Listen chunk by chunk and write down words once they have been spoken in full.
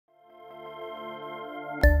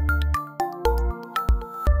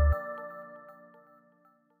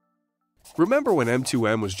Remember when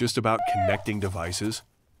M2M was just about connecting devices?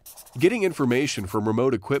 Getting information from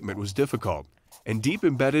remote equipment was difficult, and deep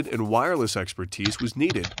embedded and wireless expertise was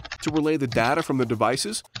needed to relay the data from the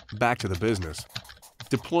devices back to the business.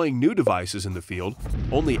 Deploying new devices in the field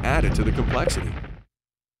only added to the complexity.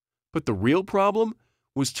 But the real problem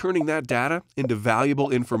was turning that data into valuable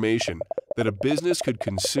information that a business could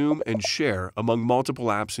consume and share among multiple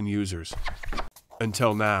apps and users.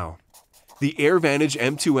 Until now. The AirVantage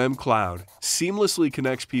M2M Cloud seamlessly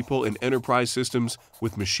connects people in enterprise systems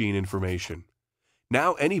with machine information.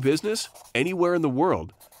 Now any business, anywhere in the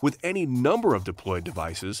world, with any number of deployed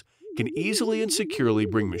devices, can easily and securely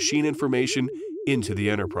bring machine information into the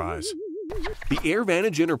enterprise. The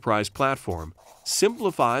AirVantage Enterprise platform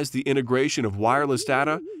simplifies the integration of wireless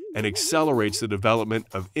data and accelerates the development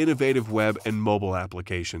of innovative web and mobile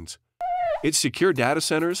applications. Its secure data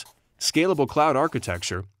centers, scalable cloud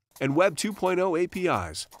architecture, and Web 2.0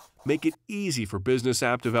 APIs make it easy for business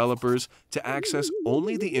app developers to access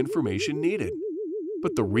only the information needed.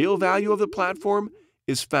 But the real value of the platform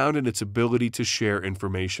is found in its ability to share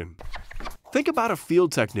information. Think about a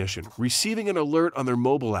field technician receiving an alert on their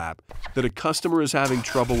mobile app that a customer is having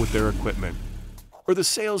trouble with their equipment, or the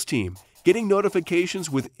sales team getting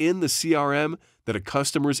notifications within the CRM that a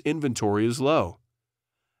customer's inventory is low.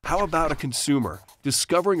 How about a consumer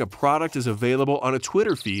discovering a product is available on a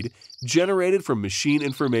Twitter feed generated from machine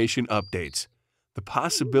information updates? The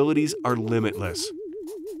possibilities are limitless.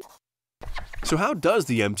 So how does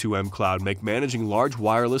the M2M Cloud make managing large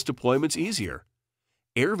wireless deployments easier?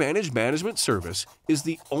 AirVantage Management Service is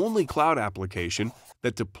the only cloud application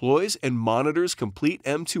that deploys and monitors complete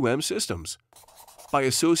M2M systems. By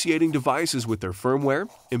associating devices with their firmware,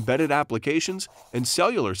 embedded applications, and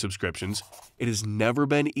cellular subscriptions, it has never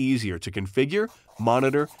been easier to configure,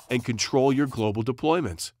 monitor, and control your global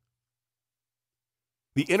deployments.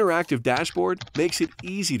 The interactive dashboard makes it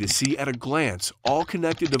easy to see at a glance all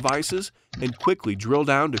connected devices and quickly drill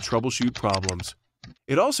down to troubleshoot problems.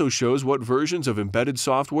 It also shows what versions of embedded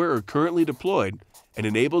software are currently deployed and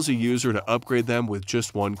enables a user to upgrade them with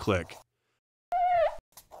just one click.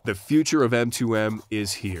 The future of M2M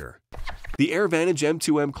is here. The AirVantage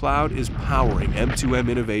M2M Cloud is powering M2M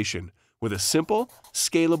innovation with a simple,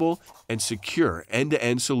 scalable, and secure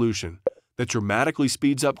end-to-end solution that dramatically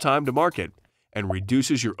speeds up time to market and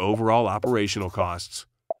reduces your overall operational costs.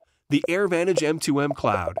 The AirVantage M2M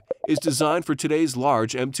Cloud is designed for today's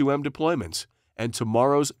large M2M deployments and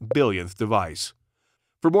tomorrow's billionth device.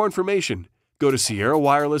 For more information, go to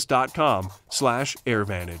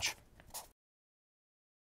sierrawireless.com/AirVantage.